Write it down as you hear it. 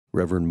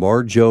Reverend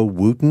Marjo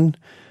Wooten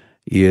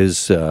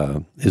is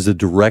the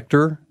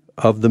director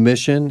of the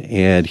mission,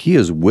 and he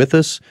is with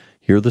us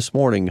here this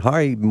morning.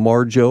 Hi,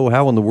 Marjo.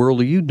 How in the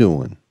world are you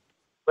doing?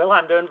 Well,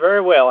 I'm doing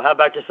very well. How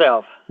about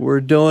yourself?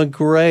 We're doing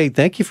great.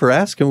 Thank you for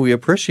asking. We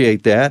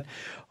appreciate that.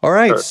 All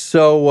right. Sure.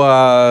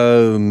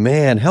 So,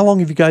 man, how long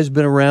have you guys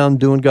been around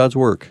doing God's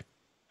work?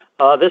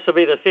 This will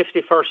be the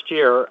 51st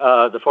year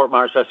of the Fort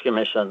Myers Rescue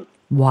Mission.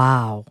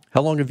 Wow.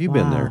 How long have you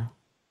been there?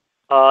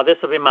 This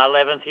will be my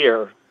 11th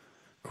year.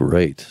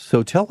 Great.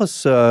 So tell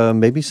us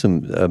maybe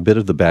a bit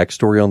of the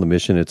backstory on the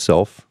mission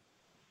itself.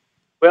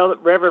 Well,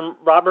 Reverend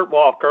Robert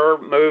Walker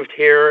moved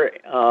here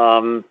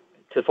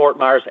to Fort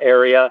Myers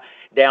area,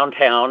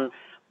 downtown,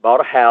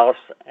 bought a house,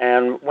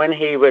 and when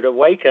he would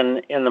awaken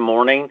in the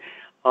morning,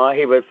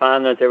 he would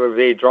find that there would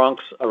be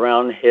drunks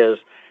around his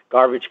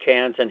garbage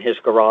cans in his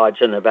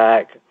garage in the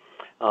back.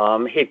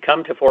 He'd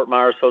come to Fort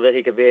Myers so that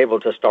he could be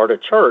able to start a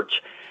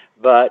church,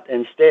 but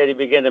instead he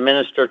began to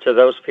minister to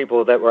those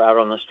people that were out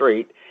on the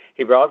street.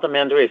 He brought them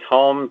into his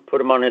home, put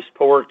them on his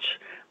porch,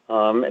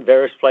 at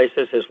various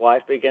places. His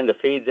wife began to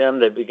feed them.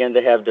 They began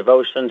to have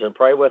devotions and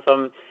pray with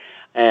them,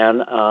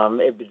 and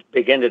it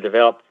began to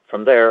develop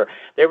from there.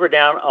 They were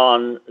down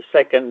on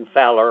 2nd and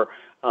Fowler,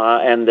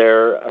 and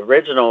their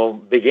original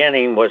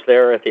beginning was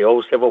there at the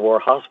old Civil War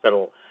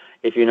hospital,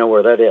 if you know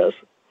where that is.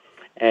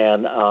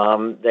 And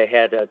they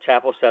had a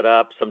chapel set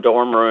up, some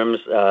dorm rooms.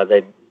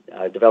 They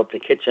developed a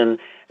kitchen,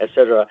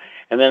 etc.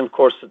 And then, of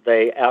course,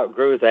 they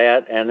outgrew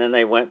that, and then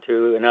they went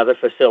to another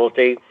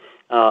facility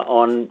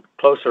on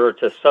closer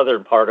to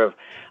southern part of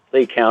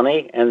Lee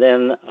County, and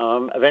then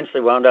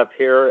eventually wound up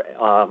here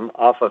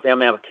off of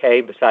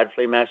MLK beside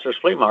Flea Masters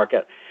Flea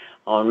Market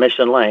on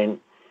Mission Lane.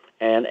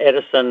 And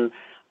Edison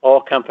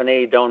Oil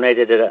Company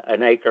donated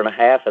an acre and a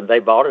half, and they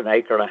bought an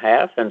acre and a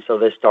half, and so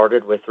they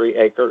started with 3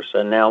 acres,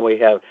 and now we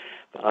have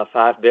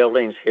 5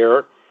 buildings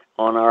here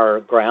on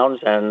our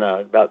grounds. And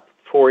about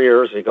 5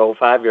 years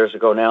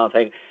ago now, I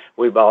think,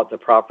 we bought the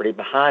property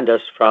behind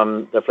us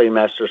from the Flea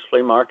Masters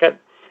Flea Market,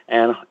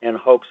 and in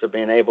hopes of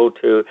being able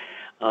to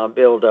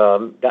build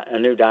a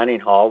new dining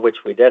hall,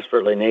 which we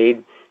desperately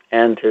need,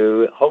 and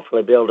to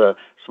hopefully build a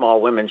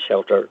small women's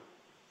shelter.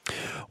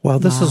 Wow,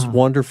 this is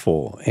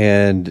wonderful.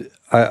 And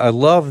I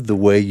love the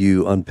way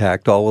you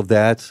unpacked all of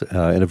that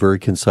in a very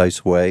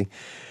concise way.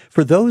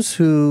 For those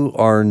who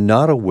are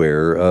not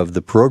aware of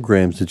the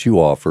programs that you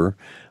offer,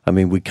 I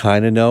mean, we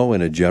kind of know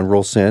in a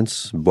general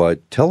sense,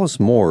 but tell us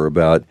more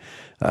about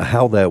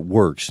how that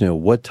works. You know,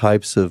 what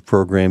types of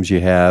programs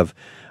you have,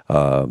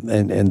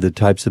 and the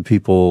types of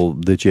people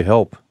that you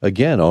help,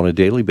 again, on a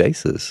daily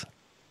basis.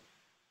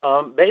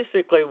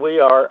 Basically,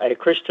 we are a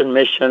Christian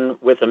mission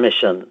with a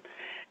mission,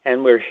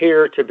 and we're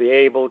here to be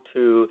able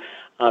to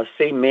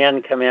see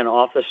men come in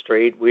off the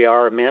street. We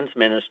are a men's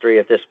ministry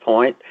at this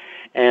point,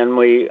 and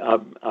we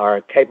are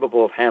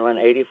capable of handling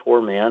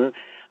 84 men.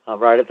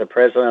 Right at the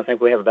present, I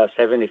think we have about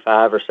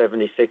 75 or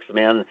 76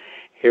 men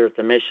here at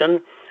the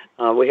mission.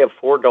 We have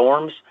 4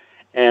 dorms,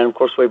 and of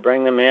course we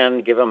bring them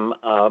in, give them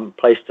a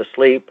place to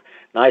sleep,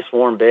 nice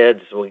warm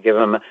beds. We give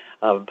them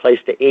a place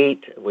to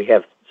eat. We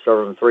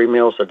serve them 3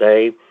 meals a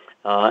day,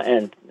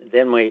 and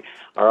then we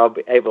are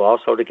able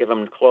also to give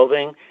them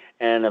clothing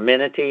and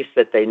amenities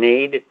that they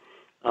need.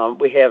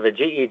 We have a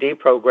GED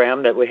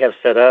program that we have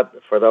set up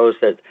for those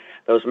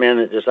men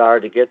that desire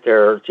to get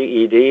their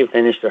GED,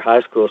 finish their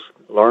high school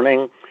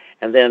learning.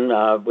 And then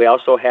we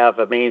also have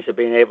a means of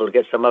being able to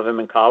get some of them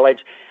in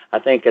college. I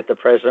think at the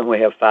present we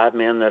have 5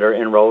 men that are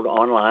enrolled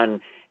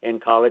online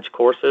in college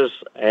courses,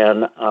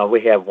 and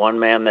we have 1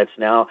 man that's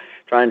now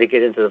trying to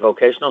get into the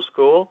vocational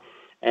school.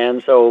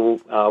 And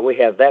so we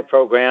have that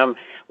program.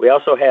 We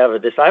also have a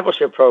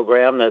discipleship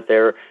program that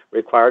they're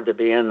required to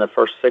be in the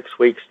first 6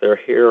 weeks they're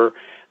here.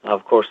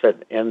 Of course,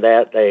 in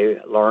that they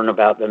learn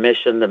about the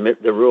mission,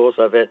 the rules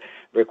of it,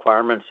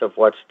 requirements of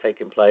what's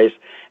taking place,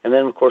 and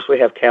then of course we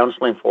have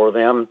counseling for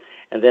them,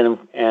 and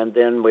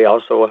then we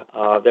also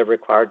they're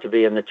required to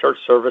be in the church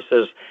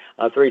services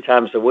 3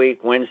 times a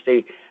week: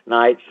 Wednesday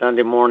night,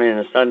 Sunday morning,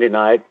 and Sunday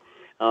night.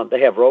 They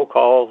have roll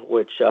call,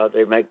 which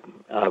they make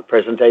a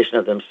presentation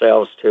of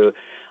themselves to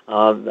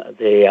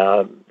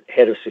the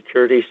head of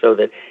security so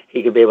that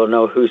he can be able to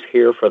know who's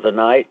here for the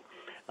night.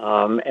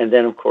 And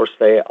then, of course,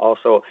 they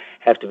also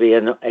have to be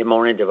in a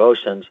morning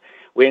devotions.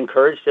 We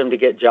encourage them to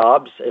get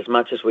jobs as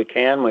much as we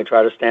can. We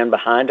try to stand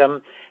behind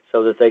them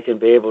so that they can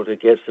be able to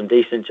get some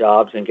decent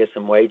jobs and get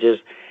some wages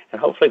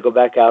and hopefully go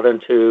back out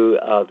into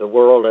the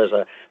world as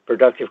a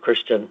productive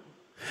Christian.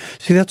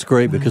 See, that's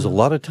great because a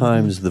lot of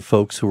times the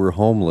folks who are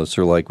homeless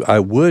are like, I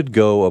would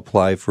go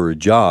apply for a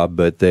job,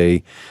 but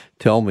they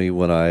tell me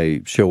when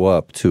I show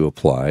up to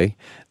apply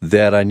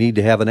that I need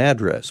to have an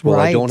address. Well,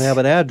 I don't have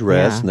an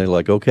address. And they're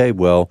like, okay,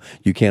 well,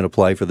 you can't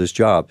apply for this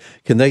job.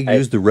 Can they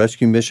use the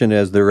rescue mission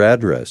as their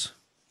address?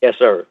 Yes,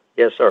 sir.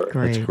 Yes, sir.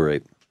 Great. That's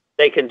great.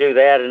 They can do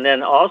that. And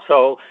then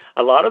also,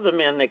 a lot of the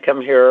men that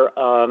come here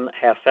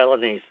have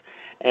felonies.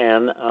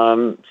 And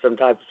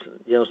sometimes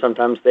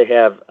they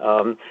have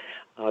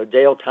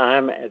jail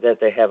time that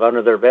they have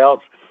under their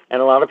belts.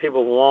 And a lot of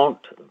people won't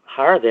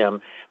hire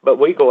them. But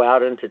we go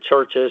out into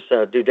churches,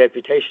 do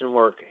deputation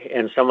work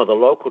in some of the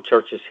local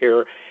churches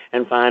here,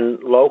 and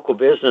find local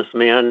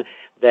businessmen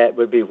that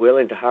would be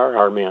willing to hire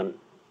our men.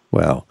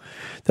 Wow,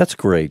 that's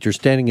great. You're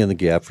standing in the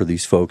gap for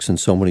these folks in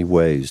so many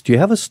ways. Do you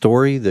have a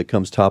story that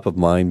comes top of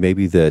mind,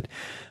 maybe that,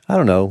 I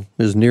don't know,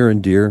 is near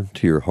and dear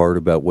to your heart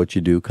about what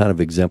you do, kind of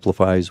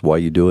exemplifies why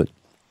you do it?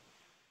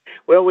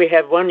 Well, we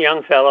had one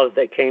young fellow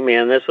that came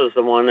in. This was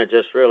the one that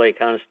just really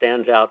kind of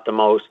stands out the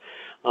most.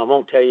 I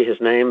won't tell you his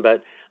name,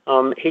 but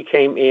he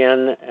came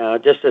in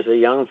just as a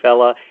young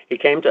fella. He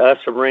came to us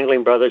from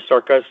Ringling Brothers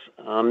Circus,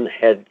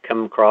 had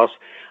come across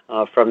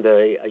from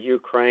the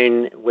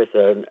Ukraine with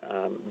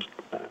a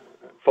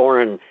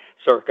foreign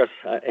circus,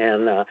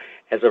 and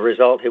as a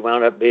result, he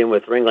wound up being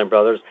with Ringling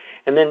Brothers.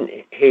 And then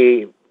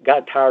he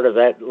got tired of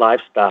that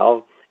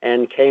lifestyle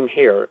and came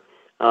here.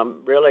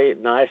 Really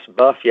nice,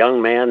 buff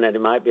young man that he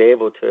might be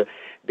able to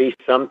be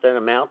something,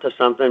 amount to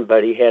something,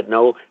 but he had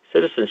no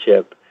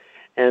citizenship.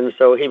 And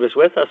so he was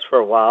with us for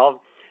a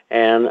while,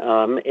 and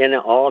in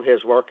all of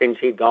his workings,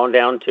 he'd gone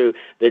down to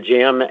the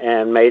gym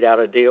and made out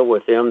a deal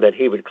with them that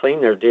he would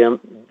clean their gym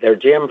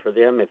for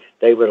them if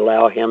they would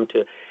allow him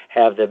to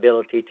have the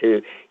ability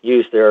to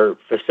use their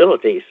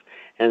facilities.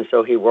 And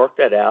so he worked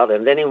that out,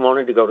 and then he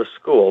wanted to go to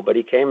school, but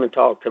he came and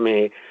talked to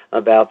me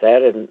about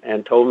that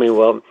and told me,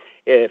 well,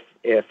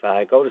 if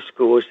I go to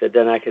school, he said,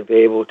 then I could be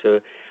able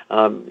to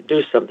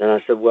do something.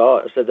 I said,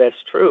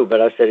 that's true,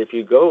 but I said, if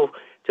you go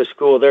to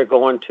school, they're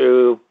going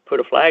to put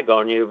a flag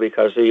on you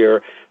because of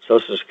your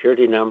Social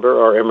Security number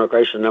or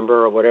immigration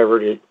number or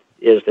whatever it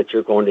is that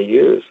you're going to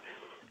use.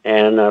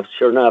 And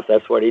sure enough,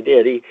 that's what he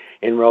did. He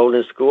enrolled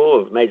in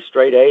school, made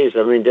straight A's.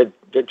 I mean, did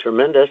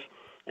tremendous.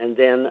 And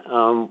then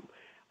all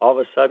of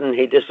a sudden,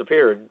 he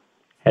disappeared.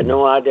 Had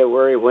no idea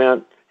where he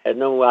went. Had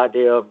no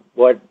idea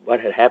what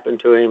had happened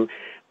to him.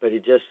 But he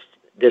just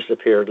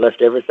disappeared,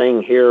 left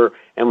everything here,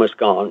 and was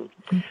gone.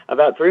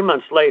 About 3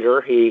 months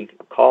later, he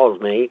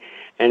called me,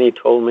 and he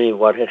told me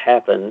what had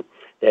happened,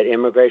 that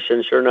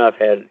immigration, sure enough,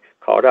 had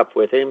caught up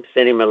with him,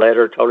 sent him a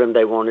letter, told him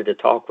they wanted to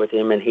talk with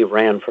him, and he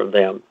ran from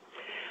them.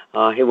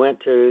 He went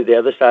to the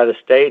other side of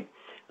the state,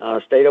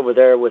 stayed over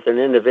there with an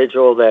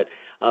individual that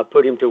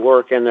put him to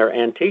work in their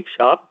antique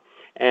shop,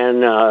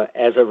 and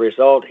as a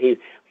result, he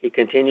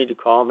continued to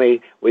call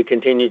me. We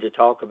continued to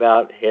talk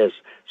about his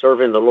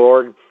serving the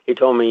Lord. He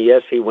told me,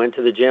 yes, he went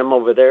to the gym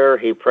over there.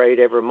 He prayed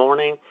every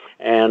morning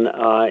and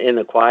in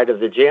the quiet of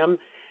the gym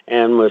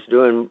and was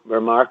doing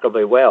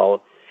remarkably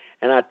well.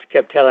 And I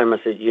kept telling him, I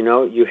said,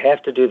 you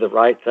have to do the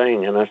right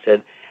thing. And I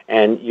said,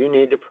 and you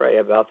need to pray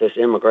about this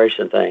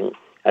immigration thing.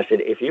 I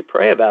said, if you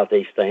pray about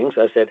these things,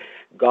 I said,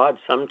 God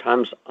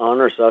sometimes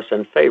honors us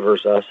and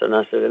favors us. And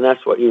I said, and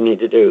that's what you need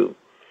to do.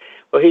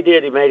 Well, he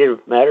did. He made it a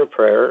matter of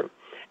prayer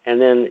and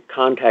then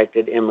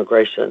contacted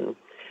immigration.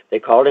 They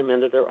called him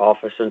into their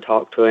office and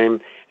talked to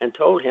him and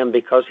told him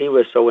because he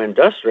was so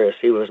industrious,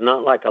 he was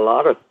not like a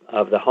lot of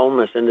the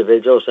homeless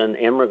individuals and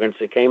immigrants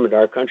that came into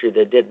our country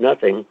that did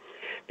nothing.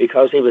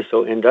 Because he was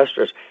so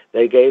industrious,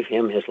 they gave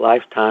him his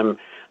lifetime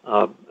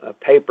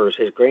papers,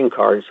 his green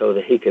card, so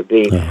that he could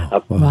be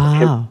a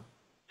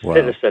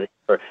citizen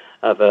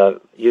of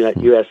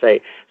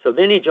USA. So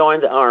then he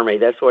joined the Army.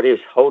 That's what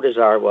his whole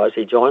desire was.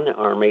 He joined the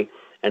Army,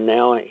 and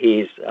now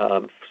he's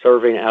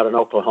serving out in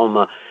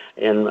Oklahoma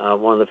in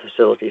one of the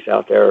facilities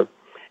out there.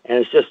 And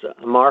it's just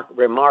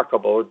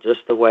remarkable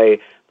just the way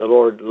the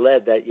Lord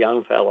led that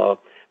young fellow.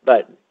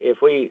 But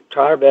if we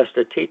try our best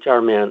to teach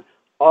our men,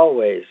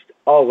 always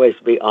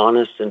be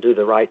honest and do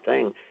the right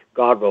thing,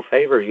 God will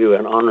favor you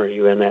and honor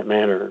you in that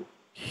manner.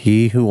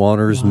 He who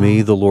honors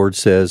me, the Lord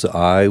says,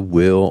 I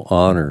will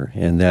honor.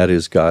 And that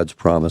is God's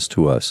promise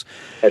to us.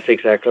 That's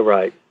exactly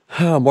right.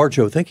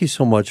 Marjo, thank you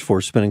so much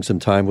for spending some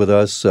time with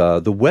us.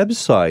 The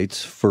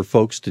website for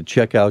folks to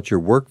check out your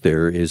work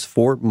there is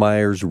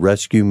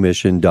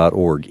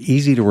FortMyersRescueMission.org.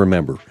 Easy to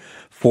remember.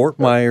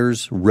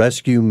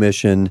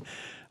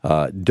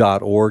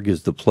 FortMyersRescueMission.org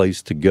is the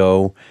place to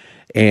go.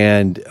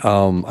 And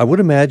I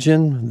would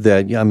imagine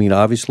that,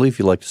 obviously, if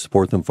you'd like to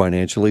support them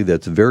financially,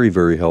 that's very,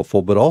 very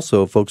helpful. But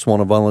also, if folks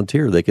want to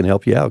volunteer, they can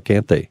help you out,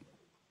 can't they?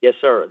 Yes,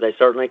 sir. They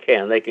certainly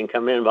can. They can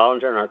come in and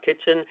volunteer in our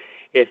kitchen.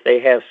 If they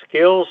have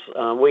skills,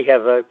 we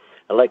have an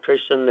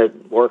electrician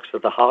that works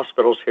at the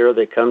hospitals here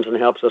that comes and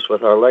helps us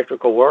with our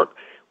electrical work.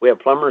 We have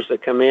plumbers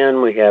that come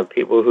in. We have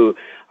people who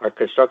are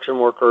construction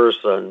workers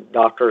and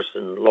doctors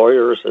and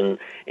lawyers and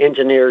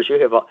engineers.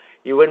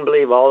 You wouldn't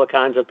believe all the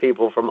kinds of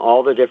people from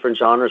all the different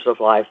genres of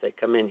life that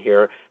come in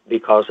here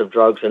because of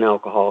drugs and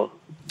alcohol.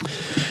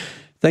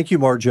 Thank you,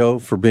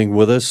 Marjo, for being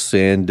with us,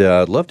 and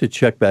I'd love to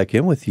check back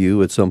in with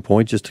you at some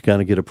point just to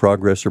kind of get a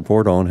progress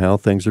report on how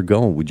things are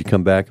going. Would you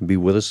come back and be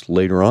with us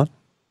later on?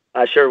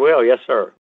 I sure will, yes, sir.